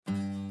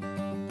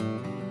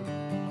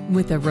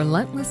With a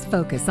relentless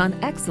focus on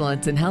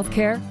excellence in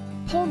healthcare,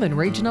 Pullman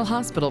Regional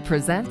Hospital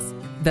presents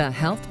the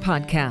Health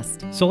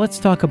Podcast. So let's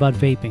talk about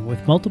vaping.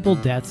 With multiple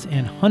deaths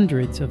and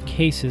hundreds of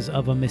cases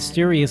of a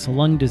mysterious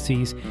lung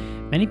disease,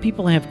 many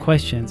people have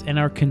questions and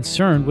are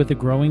concerned with the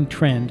growing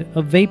trend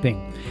of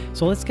vaping.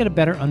 So let's get a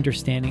better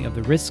understanding of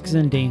the risks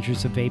and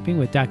dangers of vaping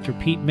with Dr.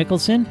 Pete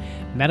Mickelson,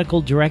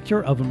 Medical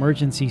Director of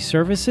Emergency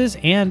Services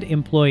and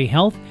Employee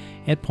Health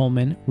at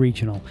Pullman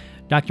Regional.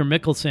 Dr.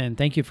 Mickelson,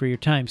 thank you for your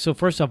time. So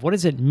first off, what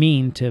does it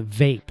mean to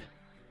vape?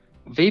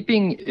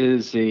 Vaping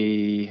is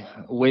a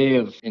way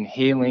of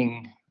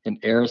inhaling an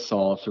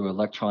aerosol through an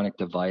electronic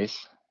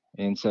device.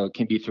 And so it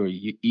can be through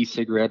an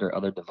e-cigarette or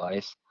other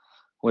device.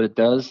 What it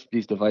does,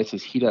 these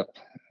devices heat up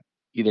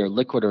either a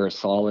liquid or a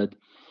solid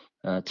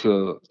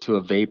to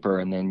a vapor,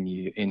 and then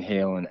you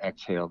inhale and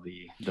exhale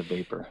the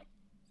vapor.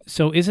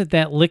 So is it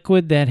that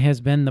liquid that has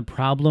been the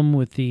problem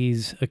with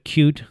these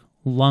acute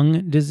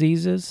lung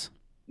diseases?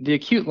 The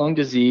acute lung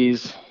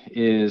disease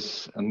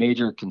is a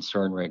major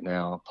concern right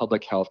now,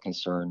 public health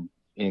concern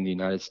in the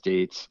United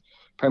States,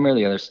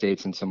 primarily other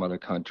states and some other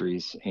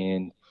countries.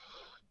 And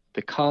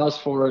the cause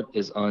for it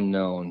is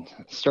unknown.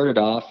 It started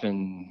off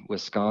in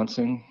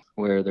Wisconsin,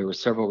 where there were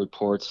several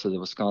reports to the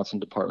Wisconsin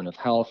Department of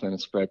Health, and it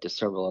spread to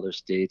several other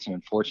states. And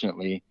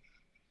unfortunately,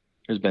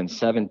 there's been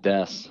 7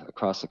 deaths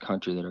across the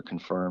country that are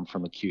confirmed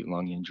from acute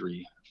lung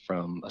injury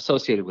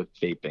associated with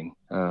vaping.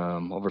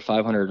 Over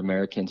 500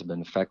 Americans have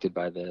been affected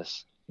by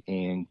this.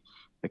 And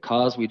the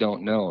cause we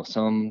don't know.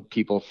 Some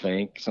people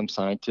think, some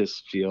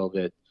scientists feel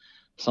that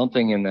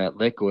something in that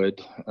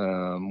liquid,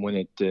 when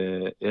it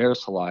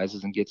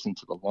aerosolizes and gets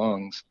into the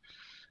lungs,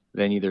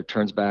 then either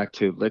turns back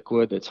to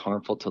liquid that's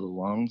harmful to the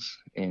lungs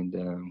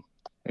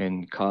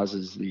and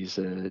causes these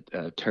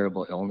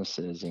terrible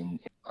illnesses in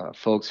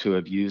folks who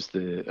have used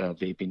the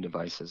vaping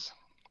devices.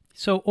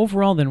 So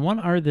overall, then, what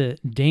are the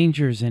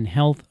dangers and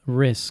health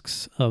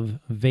risks of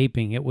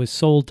vaping? It was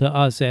sold to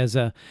us as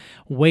a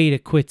way to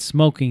quit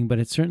smoking, but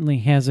it certainly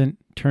hasn't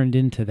turned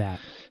into that.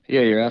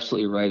 Yeah, you're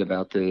absolutely right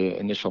about the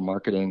initial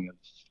marketing of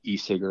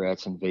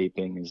e-cigarettes and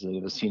vaping is that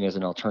it was seen as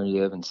an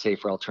alternative and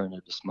safer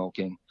alternative to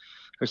smoking.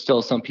 There's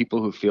still some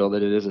people who feel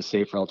that it is a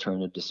safer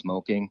alternative to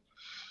smoking.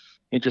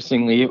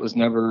 Interestingly, it was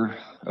never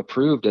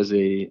approved as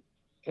a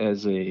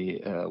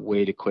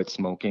way to quit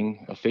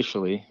smoking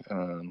officially.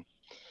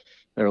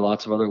 There are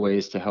lots of other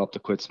ways to help to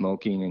quit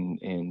smoking,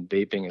 and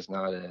vaping is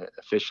not an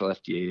official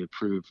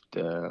FDA-approved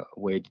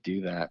way to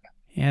do that.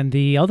 And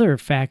the other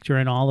factor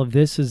in all of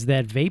this is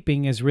that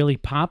vaping is really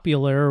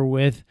popular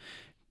with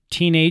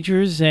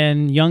teenagers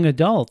and young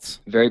adults.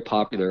 Very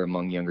popular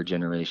among younger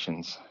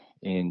generations.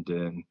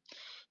 And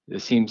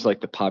it seems like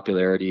the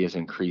popularity is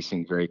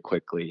increasing very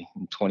quickly.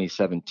 In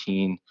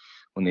 2017,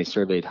 when they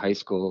surveyed high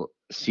school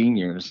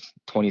seniors,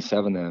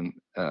 27 of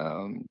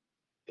them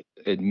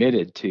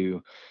admitted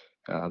to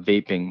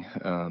vaping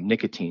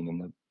nicotine in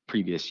the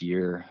previous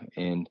year.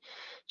 And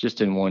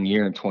just in 1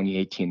 year, in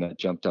 2018, that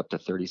jumped up to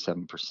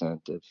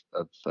 37%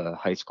 of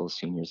high school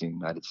seniors in the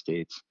United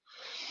States.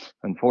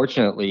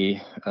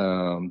 Unfortunately,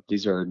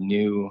 these are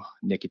new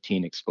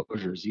nicotine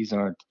exposures. These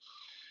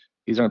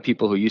aren't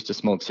people who used to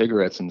smoke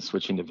cigarettes and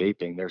switching to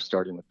vaping. They're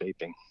starting with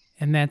vaping.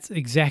 And that's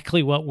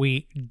exactly what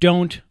we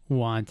don't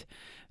want.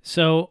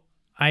 So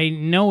I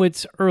know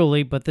it's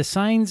early, but the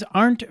signs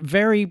aren't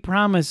very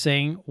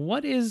promising.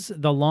 What is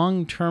the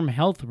long-term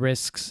health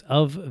risks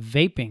of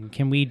vaping?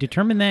 Can we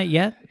determine that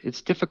yet?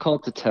 It's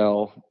difficult to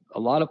tell. A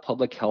lot of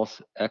public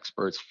health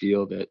experts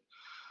feel that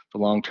the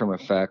long-term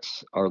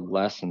effects are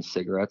less in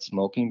cigarette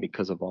smoking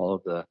because of all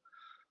of the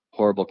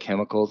horrible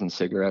chemicals in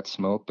cigarette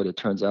smoke, but it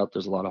turns out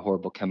there's a lot of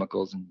horrible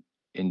chemicals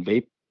in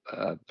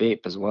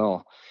vape as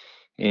well.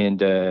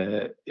 And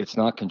it's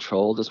not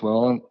controlled as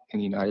well in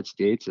the United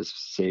States as,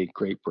 say,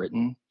 Great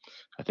Britain.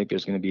 I think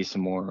there's going to be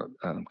some more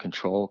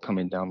control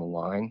coming down the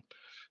line,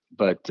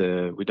 but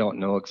we don't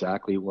know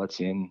exactly what's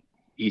in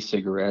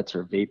e-cigarettes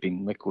or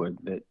vaping liquid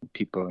that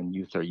people and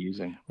youth are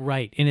using.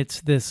 Right, and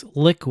it's this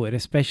liquid,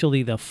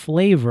 especially the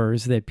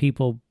flavors that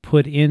people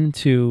put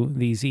into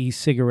these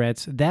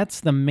e-cigarettes.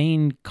 That's the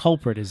main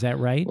culprit, is that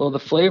right? Well, the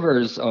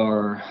flavors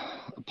are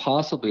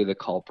possibly the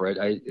culprit.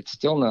 It's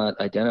still not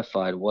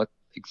identified what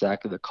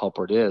exactly the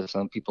culprit is.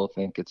 Some people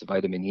think it's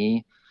vitamin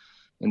E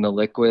in the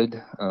liquid.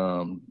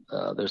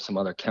 There's some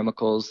other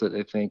chemicals that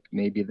they think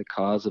may be the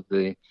cause of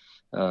the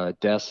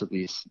deaths of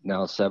these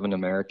now 7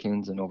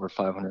 Americans and over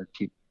 500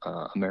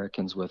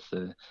 Americans with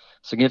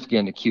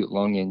significant acute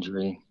lung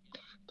injury.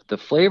 But the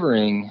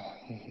flavoring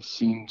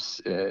seems,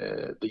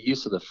 the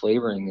use of the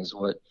flavoring is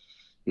what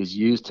is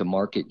used to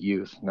market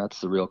youth. And that's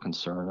the real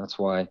concern. That's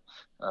why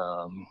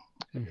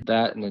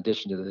that, in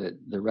addition to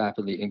the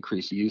rapidly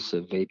increased use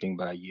of vaping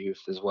by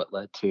youth, is what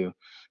led to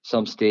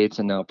some states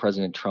and now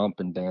President Trump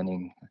in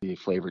banning the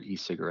flavored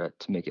e-cigarette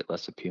to make it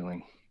less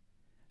appealing.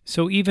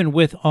 So even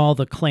with all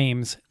the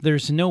claims,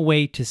 there's no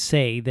way to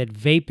say that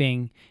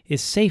vaping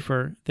is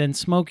safer than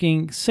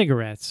smoking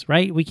cigarettes,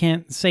 right? We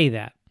can't say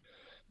that.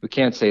 We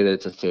can't say that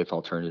it's a safe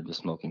alternative to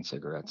smoking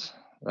cigarettes.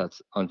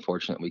 That's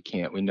unfortunate. We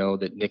can't. We know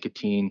that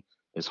nicotine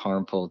is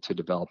harmful to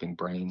developing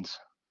brains.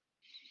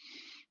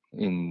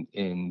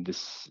 In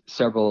this,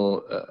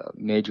 several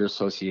major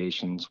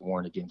associations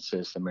warn against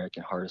this: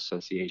 American Heart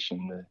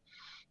Association, the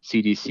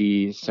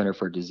CDC, Center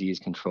for Disease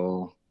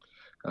Control.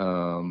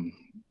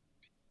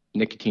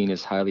 Nicotine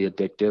is highly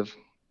addictive.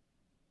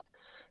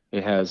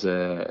 It has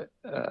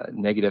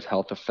negative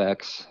health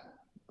effects,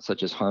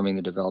 such as harming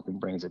the developing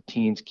brains of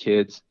teens,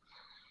 kids,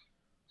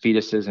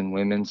 fetuses, and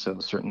women. So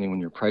certainly when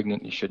you're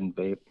pregnant, you shouldn't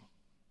vape.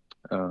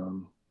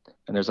 And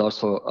there's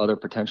also other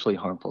potentially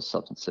harmful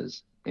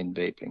substances in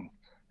vaping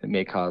that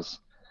may cause,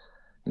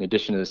 in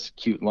addition to this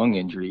acute lung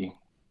injury,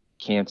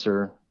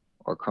 cancer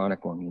or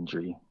chronic lung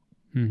injury,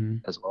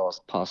 as well as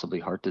possibly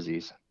heart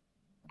disease.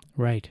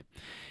 Right.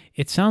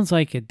 It sounds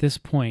like at this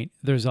point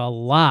there's a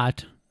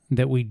lot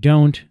that we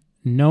don't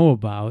know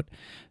about.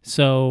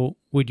 So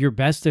would your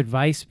best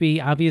advice be,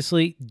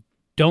 obviously,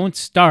 don't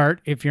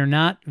start if you're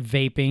not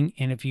vaping,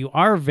 and if you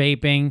are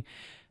vaping,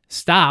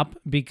 stop,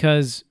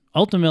 because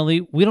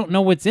ultimately we don't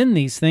know what's in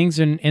these things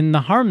and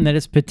the harm that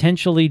it's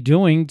potentially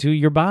doing to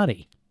your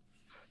body.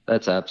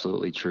 That's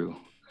absolutely true,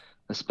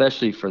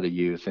 especially for the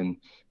youth. And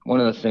one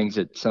of the things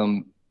that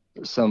some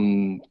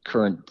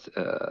current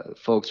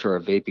folks who are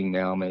vaping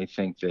now may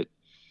think that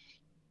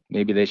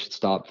maybe they should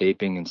stop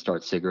vaping and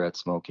start cigarette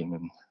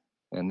smoking,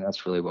 and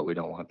that's really what we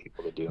don't want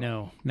people to do.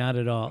 No, not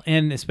at all.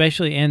 And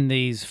especially in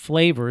these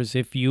flavors,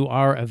 if you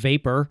are a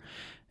vapor,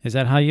 is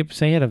that how you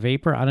say it? A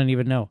vapor? I don't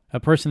even know. A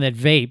person that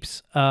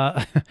vapes,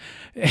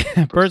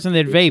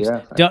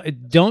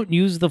 don't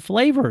use the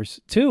flavors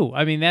too.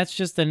 I mean, that's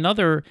just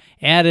another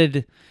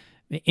added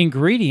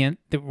ingredient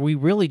that we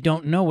really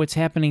don't know what's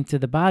happening to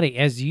the body.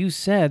 As you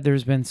said,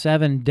 there's been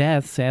 7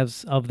 deaths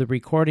as of the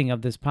recording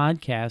of this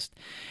podcast,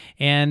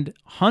 and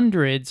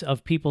hundreds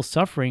of people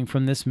suffering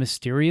from this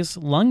mysterious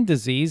lung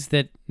disease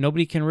that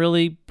nobody can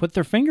really put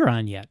their finger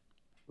on yet.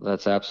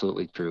 That's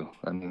absolutely true.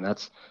 I mean,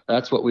 that's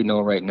what we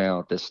know right now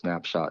at this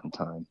snapshot in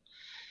time.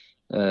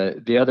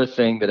 The other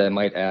thing that I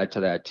might add to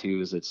that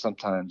too is that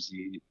sometimes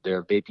there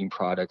are vaping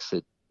products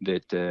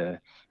that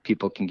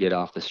people can get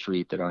off the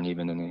street that aren't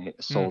even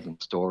sold in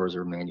stores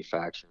or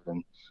manufactured,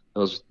 and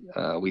those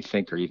we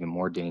think are even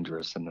more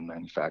dangerous than the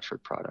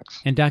manufactured products.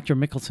 And Dr.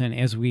 Mickelson,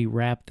 as we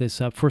wrap this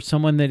up, for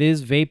someone that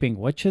is vaping,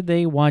 what should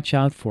they watch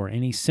out for?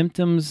 Any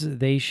symptoms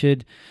they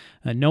should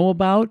know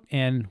about,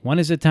 and when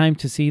is it time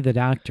to see the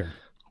doctor?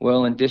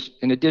 Well,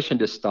 in addition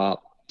to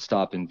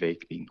stopping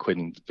vaping,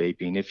 quitting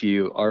vaping, if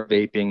you are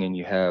vaping and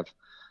you have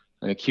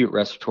an acute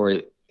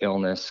respiratory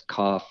illness,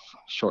 cough,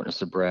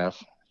 shortness of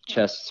breath,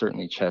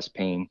 certainly chest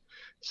pain.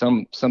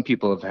 Some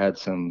people have had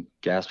some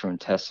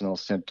gastrointestinal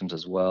symptoms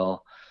as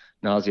well,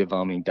 nausea,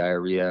 vomiting,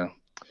 diarrhea.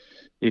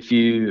 If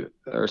you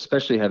are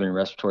especially having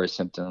respiratory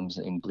symptoms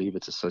and believe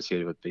it's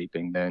associated with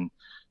vaping, then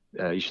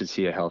you should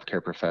see a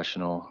healthcare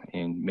professional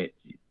and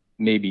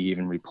maybe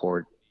even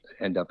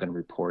end up in a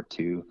report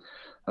to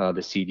the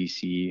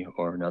CDC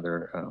or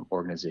another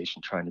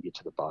organization trying to get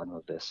to the bottom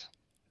of this.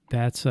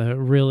 That's a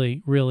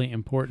really, really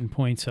important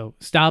point. So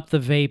stop the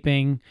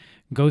vaping,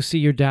 go see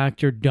your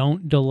doctor,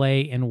 don't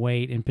delay and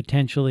wait, and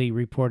potentially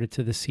report it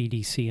to the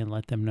CDC and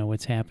let them know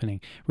what's happening.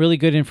 Really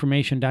good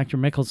information. Dr.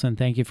 Mickelson,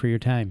 thank you for your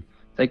time.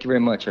 Thank you very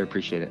much. I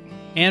appreciate it.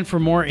 And for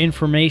more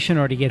information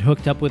or to get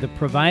hooked up with a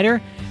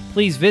provider,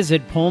 please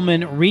visit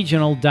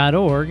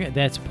pullmanregional.org.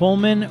 That's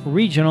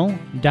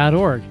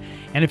pullmanregional.org.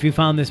 And if you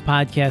found this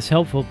podcast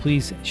helpful,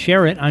 please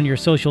share it on your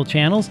social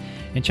channels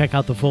and check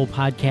out the full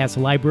podcast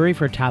library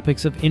for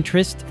topics of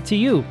interest to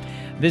you.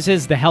 This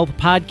is the Health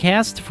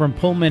Podcast from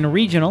Pullman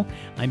Regional.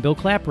 I'm Bill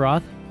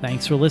Klaproth.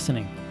 Thanks for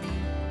listening.